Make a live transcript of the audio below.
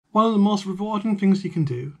One of the most rewarding things you can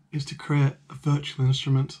do is to create a virtual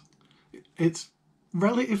instrument. It's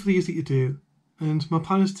relatively easy to do, and my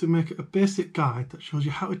plan is to make a basic guide that shows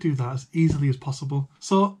you how to do that as easily as possible.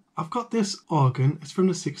 So I've got this organ, it's from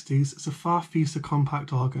the 60s, it's a Farfisa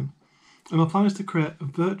Compact Organ. And my plan is to create a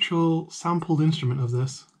virtual sampled instrument of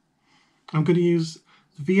this. I'm going to use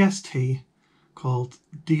the VST called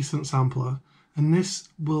Decent Sampler, and this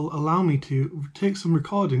will allow me to take some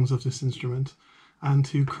recordings of this instrument and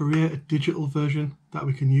to create a digital version that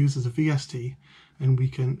we can use as a VST, and we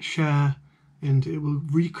can share, and it will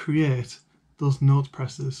recreate those note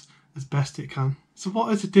presses as best it can. So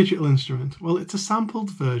what is a digital instrument? Well, it's a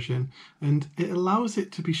sampled version, and it allows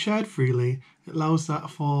it to be shared freely. It allows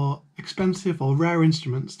that for expensive or rare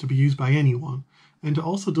instruments to be used by anyone, and it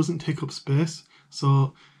also doesn't take up space,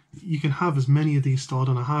 so you can have as many of these stored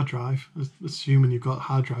on a hard drive, assuming you've got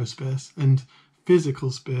hard drive space, and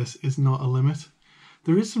physical space is not a limit.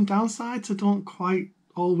 There is some downsides that don't quite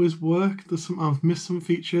always work. I've missed some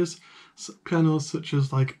features. Pianos such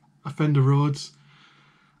as like a Fender Rhodes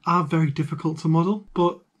are very difficult to model,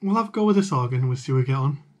 but we'll have a go with this organ and we'll see how we get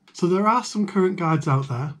on. So there are some current guides out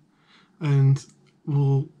there, and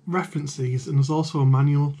we'll reference these, and there's also a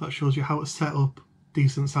manual that shows you how to set up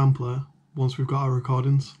Decent Sampler once we've got our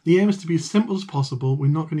recordings. The aim is to be as simple as possible. We're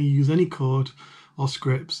not going to use any code or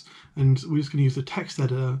scripts, and we're just going to use a text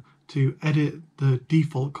editor to edit the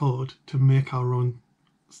default code to make our own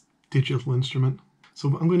digital instrument. So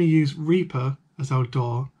I'm going to use Reaper as our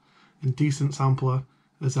DAW and Decent Sampler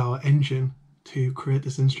as our engine to create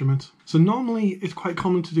this instrument. So normally it's quite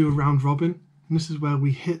common to do a round robin, and this is where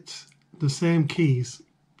we hit the same keys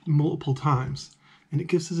multiple times, and it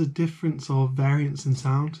gives us a difference or variance in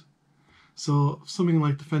sound. So something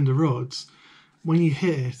like the Fender Rhodes, when you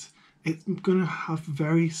hit it, it's going to have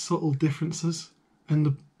very subtle differences, and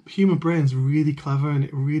the human brain's really clever and it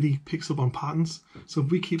really picks up on patterns. So if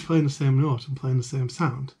we keep playing the same note and playing the same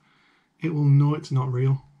sound, it will know it's not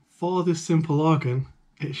real. For this simple organ,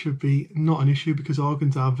 it should be not an issue because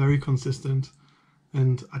organs are very consistent,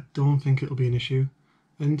 and I don't think it'll be an issue.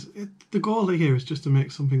 And the goal here is just to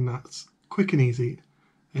make something that's quick and easy,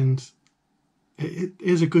 and it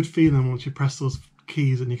is a good feeling once you press those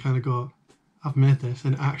keys and you kind of go, I've made this,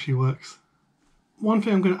 and it actually works. One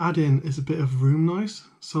thing I'm going to add in is a bit of room noise.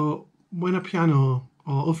 So when a piano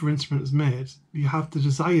or other instrument is made, you have the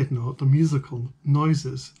desired note, the musical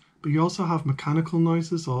noises, but you also have mechanical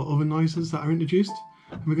noises or other noises that are introduced,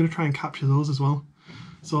 and we're going to try and capture those as well.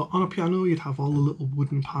 So on a piano you'd have all the little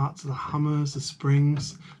wooden parts, the hammers, the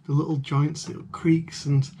springs, the little joints, the creaks,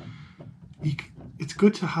 and it's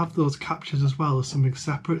good to have those captured as well as something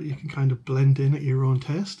separate you can kind of blend in at your own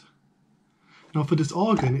taste. Now for this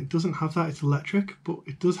organ, it doesn't have that, it's electric, but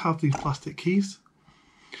it does have these plastic keys.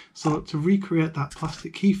 So to recreate that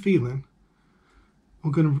plastic key feeling,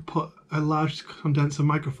 we're going to put a large condenser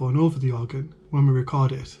microphone over the organ when we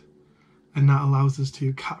record it, and that allows us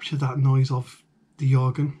to capture that noise of the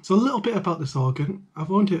organ. So a little bit about this organ.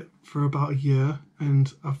 I've owned it for about a year,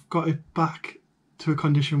 and I've got it back to a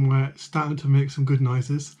condition where it's starting to make some good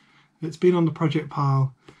noises. It's been on the project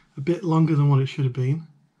pile a bit longer than what it should have been,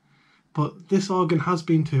 but this organ has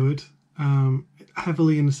been toured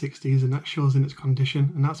heavily in the 60s, and that shows in its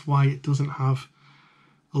condition, and that's why it doesn't have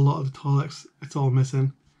a lot of the Tolex. It's all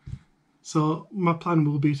missing. So my plan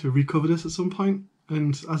will be to recover this at some point,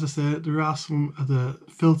 and as I say, there are some of the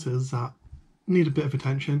filters that need a bit of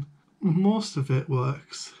attention. Most of it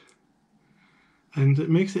works, and it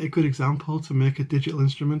makes it a good example to make a digital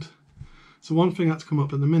instrument. So one thing that's come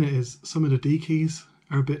up at the minute is some of the D keys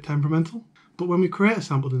are a bit temperamental, but when we create a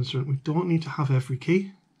sampled instrument we don't need to have every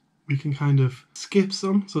key. We can kind of skip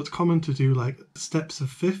some, so it's common to do like steps of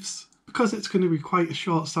fifths. Because it's going to be quite a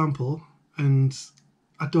short sample and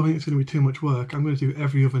I don't think it's going to be too much work, I'm going to do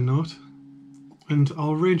every other note, and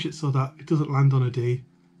I'll arrange it so that it doesn't land on a D,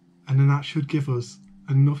 and then that should give us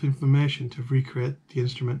enough information to recreate the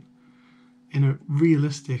instrument in a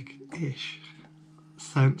realistic-ish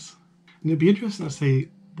sense. And it'd be interesting to see,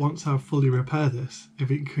 once I've fully repaired this,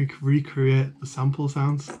 if it can recreate the sample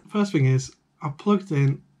sounds. First thing is, I've plugged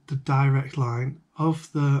in the direct line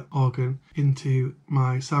of the organ into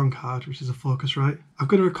my sound card, which is a Focusrite. I'm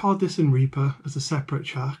going to record this in Reaper as a separate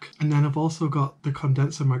track, and then I've also got the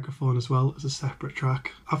condenser microphone as well as a separate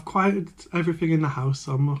track. I've quieted everything in the house,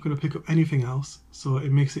 so I'm not going to pick up anything else, so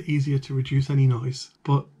it makes it easier to reduce any noise.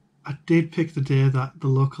 But I did pick the day that the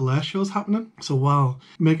local air show's happening, so while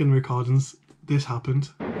making recordings, this happened.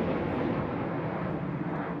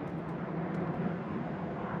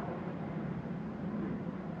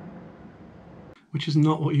 which is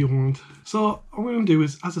not what you want. So what I'm going to do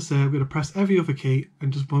is, as I say, I'm going to press every other key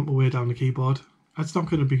and just bump my way down the keyboard. It's not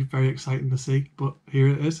going to be very exciting to see, but here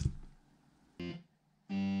it is.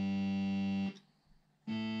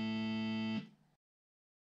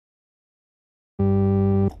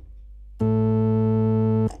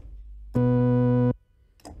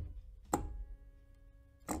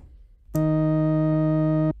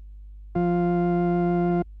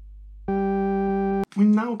 We've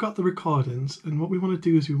now got the recordings, and what we want to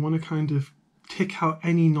do is we want to kind of tick out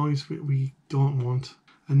any noise we don't want,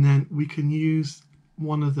 and then we can use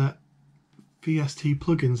one of the VST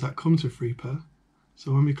plugins that comes with Reaper.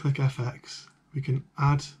 So when we click FX, we can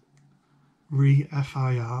add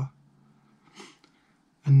FIR,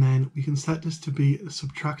 and then we can set this to be a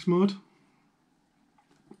subtract mode,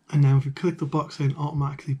 and then if we click the box saying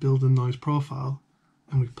automatically build a noise profile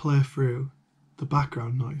and we play through the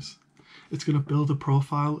background noise, it's going to build a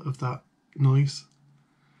profile of that noise,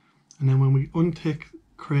 and then when we untick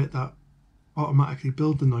create that automatically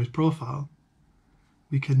build the noise profile,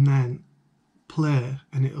 we can then play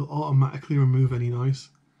and it'll automatically remove any noise,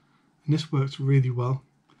 and this works really well.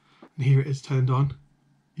 And here it is turned on.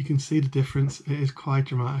 You can see the difference, it is quite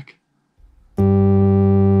dramatic.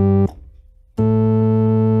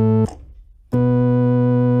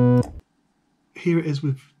 Here it is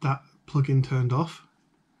with that plugin turned off.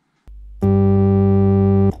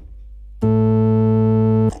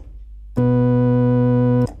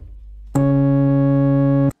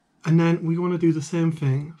 And then we want to do the same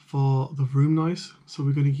thing for the room noise. So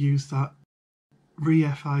we're going to use that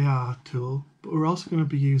FIR tool, but we're also going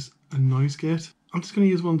to use a noise gate. I'm just going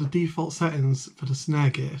to use one of the default settings for the snare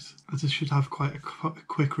gate, as this should have quite a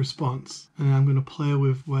quick response. And then I'm going to play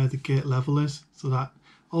with where the gate level is, so that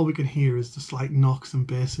all we can hear is the slight knocks and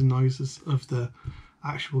bass and noises of the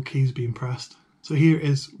actual keys being pressed. So here it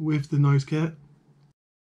is with the noise gate.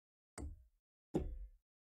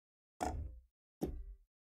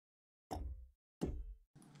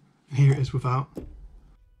 And here it is without.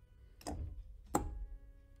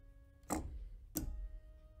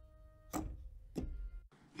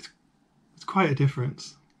 It's quite a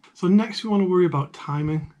difference. So next we want to worry about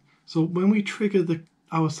timing. So when we trigger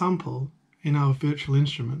our sample in our virtual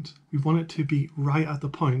instrument, we want it to be right at the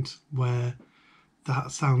point where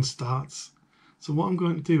that sound starts. So what I'm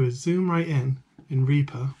going to do is zoom right in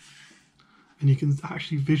Reaper, and you can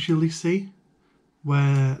actually visually see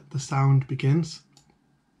where the sound begins.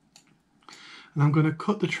 And I'm going to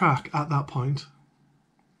cut the track at that point.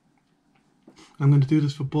 I'm going to do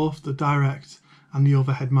this for both the direct and the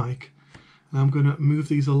overhead mic. And I'm going to move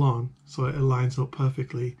these along so it lines up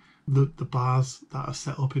perfectly the bars that are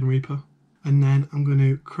set up in Reaper. And then I'm going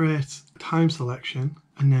to create time selection,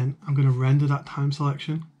 and then I'm going to render that time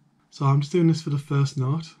selection. So I'm just doing this for the first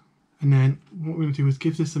note. And then what we're going to do is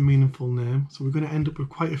give this a meaningful name. So we're going to end up with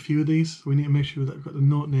quite a few of these. So we need to make sure that we've got the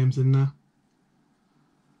note names in there.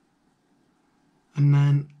 And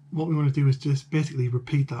then what we want to do is just basically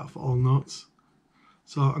repeat that for all notes.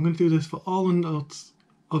 So I'm going to do this for all the notes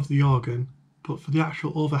of the organ, but for the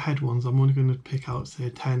actual overhead ones, I'm only going to pick out, say,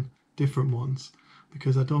 10 different ones,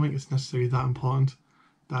 because I don't think it's necessarily that important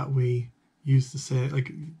that we use the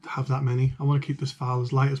same, have that many. I want to keep this file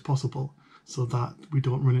as light as possible so that we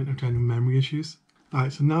don't run into any memory issues.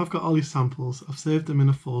 Alright, so now I've got all these samples. I've saved them in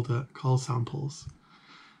a folder called samples.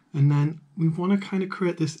 And then we want to kind of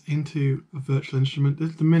create this into a virtual instrument.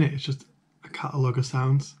 At the minute, it's just a catalogue of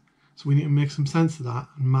sounds. So we need to make some sense of that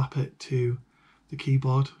and map it to the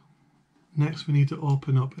keyboard. Next, we need to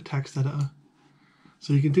open up a text editor.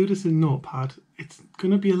 So you can do this in Notepad. It's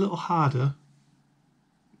going to be a little harder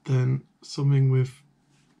than something with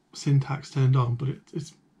syntax turned on, but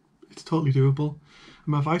it's totally doable. And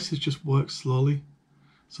my advice is just work slowly.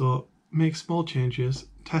 So make small changes,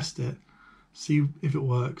 test it, see if it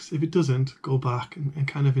works. If it doesn't, go back and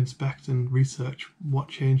kind of inspect and research what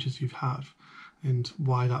changes you've had and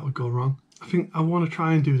why that would go wrong. I think I want to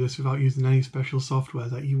try and do this without using any special software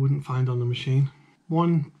that you wouldn't find on the machine.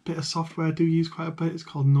 One bit of software I do use quite a bit is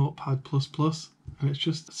called Notepad++, and it's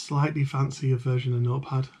just a slightly fancier version of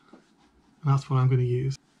Notepad, and that's what I'm going to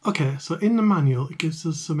use. Okay, so in the manual it gives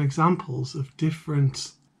us some examples of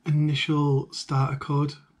different initial starter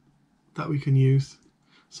code that we can use.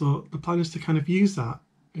 So the plan is to kind of use that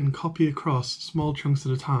and copy across small chunks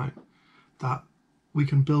at a time that we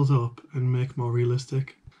can build up and make more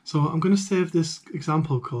realistic. So I'm going to save this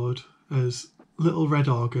example code as little red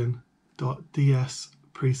organ.ds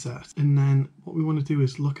preset, and then what we want to do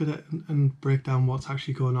is look at it and break down what's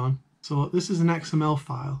actually going on. So this is an XML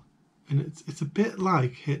file, and it's a bit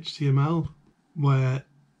like HTML, where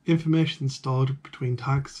information stored between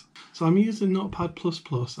tags. So I'm using Notepad++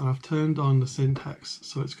 and I've turned on the syntax,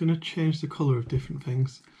 so it's going to change the colour of different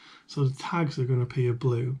things. So the tags are going to appear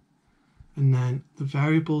blue, and then the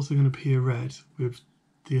variables are going to appear red with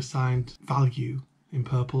the assigned value in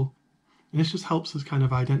purple. And this just helps us kind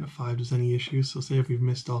of identify if there's any issues. So say if we've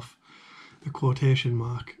missed off the quotation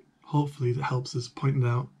mark, hopefully that helps us point it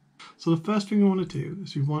out. So the first thing we want to do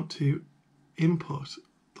is we want to input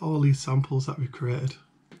all these samples that we've created.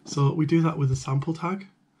 So we do that with a sample tag,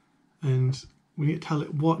 and we need to tell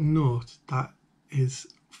it what note that is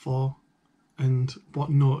for and what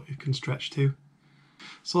note it can stretch to.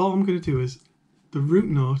 So all I'm going to do is the root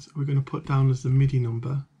note we're going to put down as the MIDI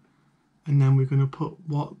number, and then we're going to put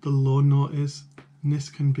what the low note is, and this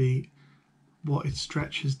can be what it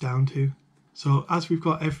stretches down to. So as we've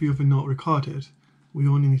got every other note recorded, we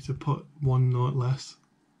only need to put one note less.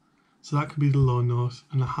 So that could be the low note,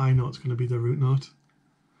 and the high note is going to be the root note.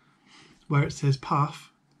 Where it says path,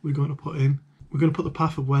 we're going to put the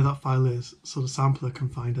path of where that file is so the sampler can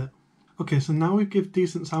find it. Okay, so now we've given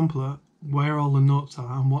Decent Sampler where all the notes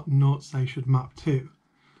are and what notes they should map to.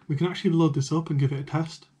 We can actually load this up and give it a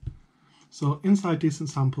test. So inside Decent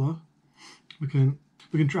Sampler, we can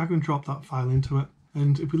drag and drop that file into it.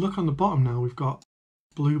 And if we look on the bottom now, we've got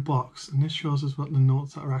a blue box, and this shows us what the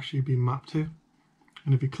notes that are actually being mapped to.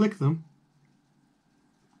 And if we click them,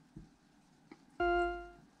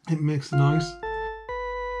 it makes a noise.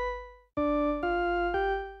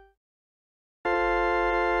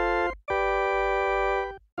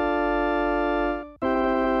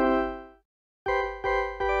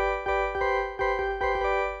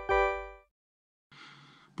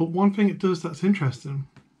 But one thing it does that's interesting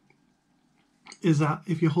is that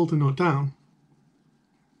if you hold a note down,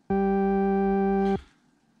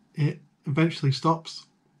 it eventually stops.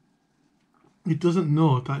 It doesn't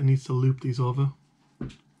know that it needs to loop these over.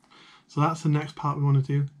 So that's the next part we want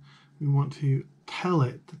to do. We want to tell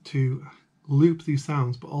it to loop these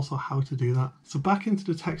sounds, but also how to do that. So back into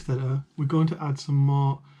the text editor, we're going to add some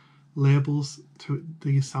more labels to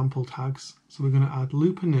these sample tags. So we're going to add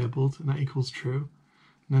loop enabled, and that equals true.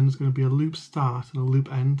 And then there's going to be a loop start and a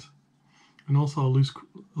loop end, and also a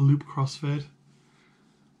loop crossfade.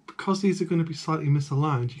 Because these are going to be slightly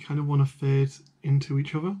misaligned, you kind of want to fade into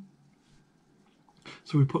each other.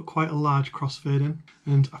 So we put quite a large crossfade in,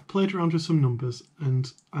 and I've played around with some numbers, and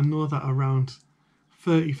I know that around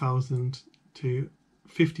 30,000 to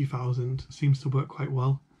 50,000 seems to work quite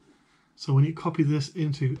well. So we need to copy this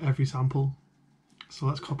into every sample. So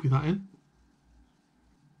let's copy that in.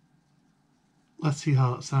 Let's see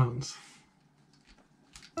how that sounds.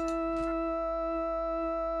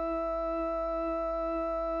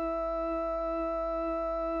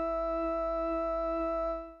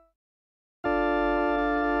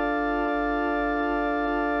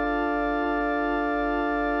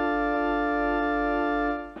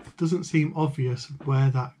 It doesn't seem obvious where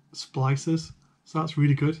that splices, so that's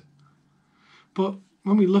really good. But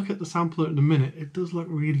when we look at the sampler in a minute, it does look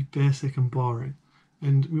really basic and boring.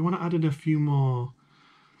 And we want to add in a few more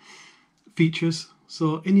features.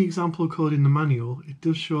 So in the example code in the manual, it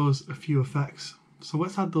does show us a few effects. So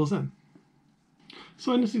let's add those in.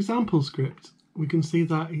 So in this example script, we can see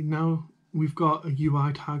that now we've got a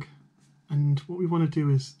UI tag. And what we want to do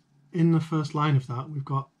is, in the first line of that, we've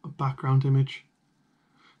got a background image.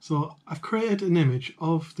 So I've created an image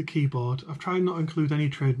of the keyboard. I've tried not to include any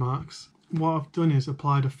trademarks. What I've done is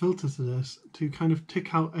applied a filter to this to kind of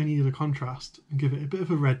tick out any of the contrast and give it a bit of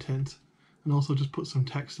a red tint, and also just put some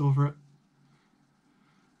text over it.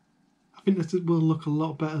 I think this will look a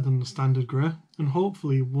lot better than the standard grey, and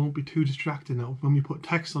hopefully won't be too distracting now. When we put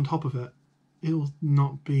text on top of it, it will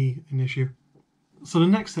not be an issue. So the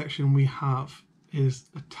next section we have is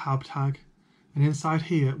a tab tag, and inside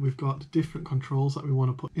here we've got the different controls that we want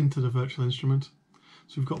to put into the virtual instrument.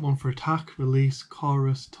 So we've got one for attack, release,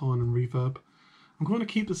 chorus, tone and reverb. I'm going to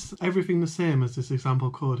keep everything the same as this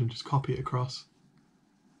example code and just copy it across.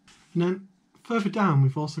 And then further down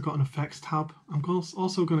we've also got an effects tab. I'm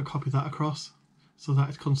also going to copy that across so that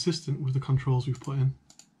it's consistent with the controls we've put in.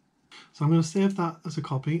 So I'm going to save that as a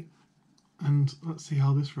copy, and let's see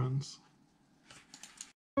how this runs.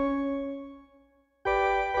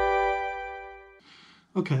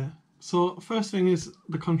 Okay, so first thing is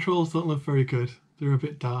the controls don't look very good. They're a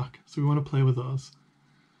bit dark, so we want to play with those.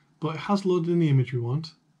 But it has loaded in the image we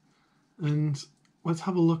want. And let's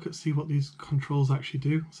have a look at see what these controls actually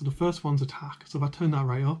do. So the first one's attack. So if I turn that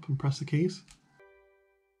right up and press the keys,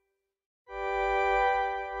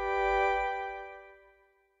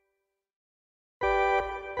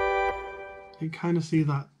 you kind of see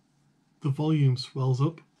that the volume swells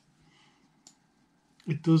up.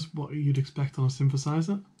 It does what you'd expect on a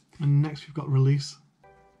synthesizer. And next we've got release.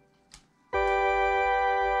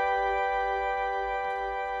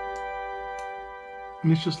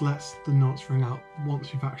 And this just lets the notes ring out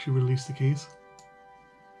once you've actually released the keys.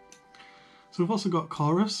 So we've also got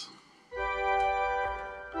chorus.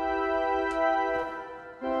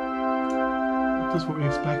 It does what we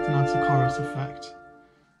expect and adds the chorus effect.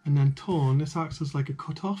 And then tone, this acts as like a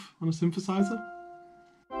cutoff on a synthesizer.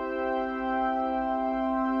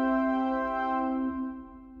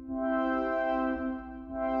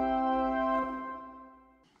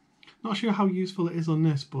 Not sure how useful it is on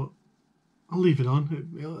this, but I'll leave it on.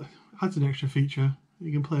 It adds an extra feature.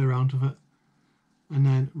 You can play around with it. And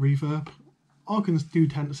then reverb. Organs do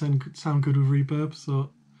tend to sound good with reverb,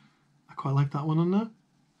 so I quite like that one on there.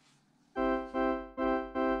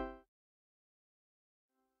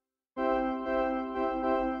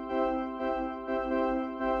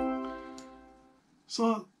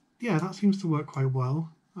 So yeah, that seems to work quite well.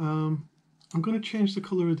 I'm going to change the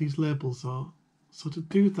colour of these labels though. So to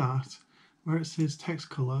do that, where it says text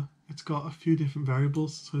colour, it's got a few different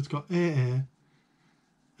variables. So it's got AA,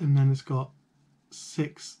 and then it's got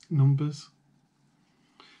 6 numbers.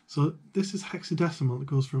 So this is hexadecimal. It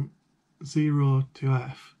goes from 0 to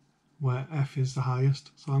F, where F is the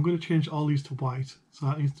highest. So I'm going to change all these to white. So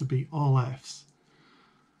that needs to be all Fs.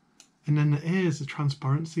 And then the A is the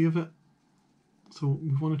transparency of it. So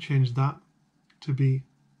we want to change that to be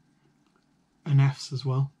an Fs as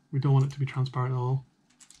well. We don't want it to be transparent at all.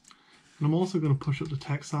 And I'm also going to push up the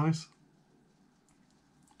text size.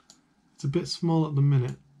 It's a bit small at the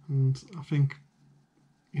minute, and I think,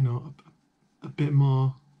 you know, a bit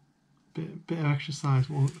more, bit of extra size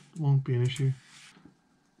won't be an issue.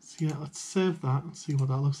 So yeah, let's save that and see what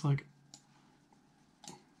that looks like.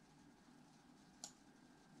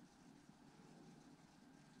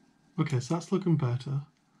 Okay, so that's looking better.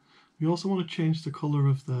 We also want to change the colour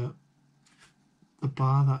of the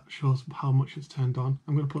bar that shows how much it's turned on.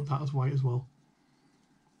 I'm going to put that as white as well.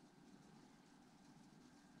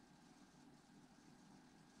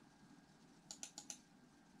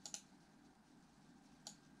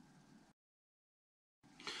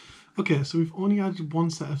 Okay, so we've only added one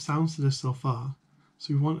set of sounds to this so far,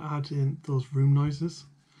 so we want to add in those room noises.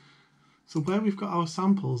 So where we've got our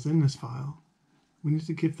samples in this file, we need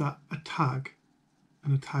to give that a tag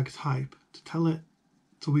and a tag type to tell it,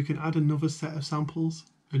 so we can add another set of samples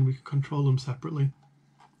and we can control them separately.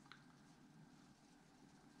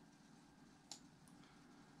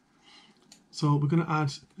 So we're going to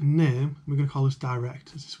add a name. We're going to call this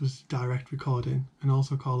direct, as this was direct recording, and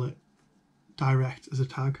also call it direct as a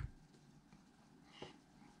tag.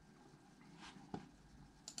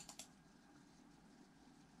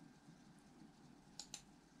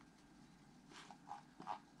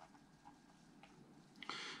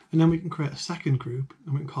 And then we can create a second group,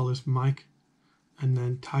 and we can call this mic, and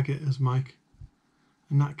then tag it as mic.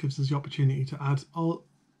 And that gives us the opportunity to add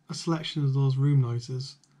a selection of those room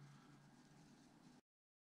noises.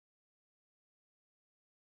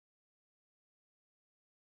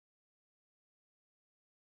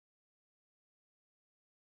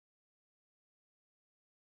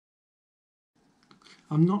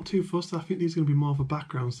 I'm not too fussed. I think these are going to be more of a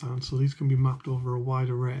background sound, so these can be mapped over a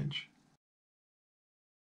wider range.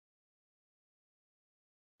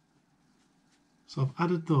 So I've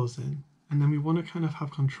added those in, and then we want to kind of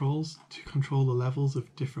have controls to control the levels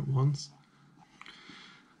of different ones.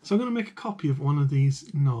 So I'm going to make a copy of one of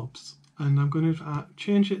these knobs, and I'm going to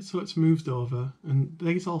change it so it's moved over, and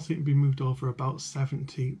these all seem to be moved over about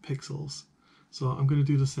 70 pixels. So I'm going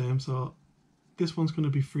to do the same. So this one's going to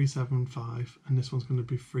be 375 and this one's going to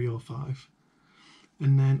be 305.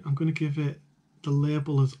 And then I'm going to give it the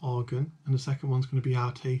label as organ, and the second one's going to be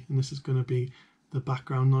RT, and this is going to be the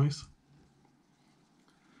background noise.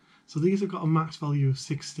 So these have got a max value of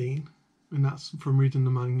 16, and that's from reading the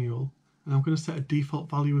manual. And I'm going to set a default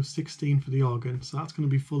value of 16 for the organ, so that's going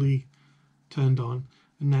to be fully turned on.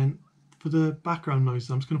 And then for the background noises,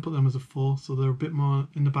 I'm just going to put them as a 4, so they're a bit more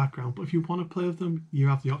in the background. But if you want to play with them, you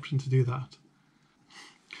have the option to do that.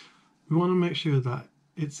 We want to make sure that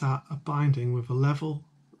it's at a binding with a level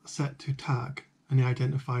set to tag, and the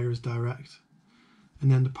identifier is direct. And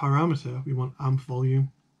then the parameter, we want amp volume.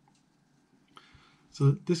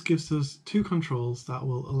 So this gives us 2 controls that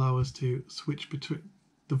will allow us to switch between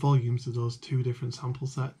the volumes of those 2 different sample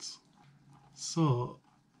sets. So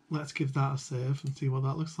let's give that a save and see what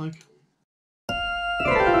that looks like.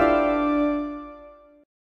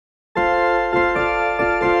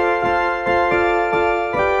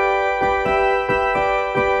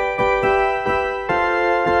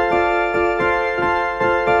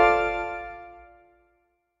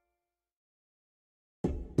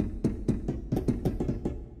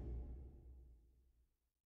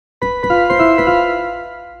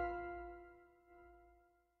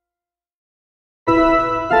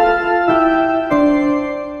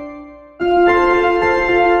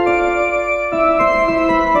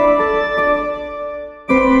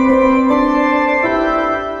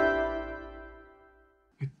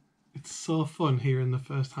 It's so fun hearing the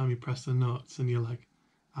first time you press the notes and you're like,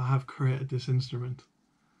 I have created this instrument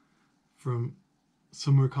from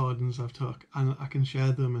some recordings I've took and I can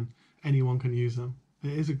share them and anyone can use them.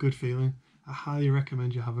 It is a good feeling. I highly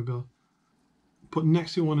recommend you have a go. But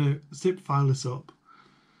next you want to zip file this up,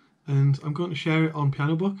 and I'm going to share it on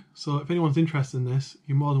Pianobook, so if anyone's interested in this,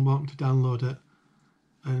 you're more than welcome to download it.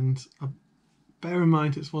 And bear in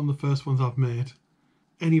mind it's one of the first ones I've made.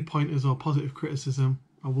 Any pointers or positive criticism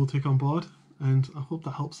I will take on board, and I hope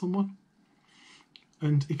that helps someone.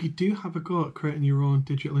 And if you do have a go at creating your own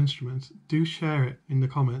digital instrument, do share it in the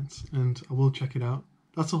comments and I will check it out.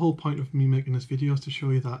 That's the whole point of me making this video, is to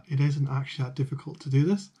show you that it isn't actually that difficult to do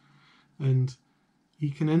this, and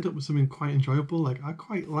you can end up with something quite enjoyable. Like, I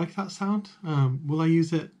quite like that sound. Will I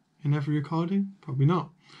use it in every recording? Probably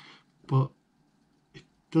not, but it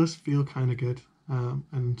does feel kind of good.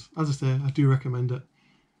 And as I say, I do recommend it.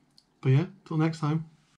 But yeah, till next time.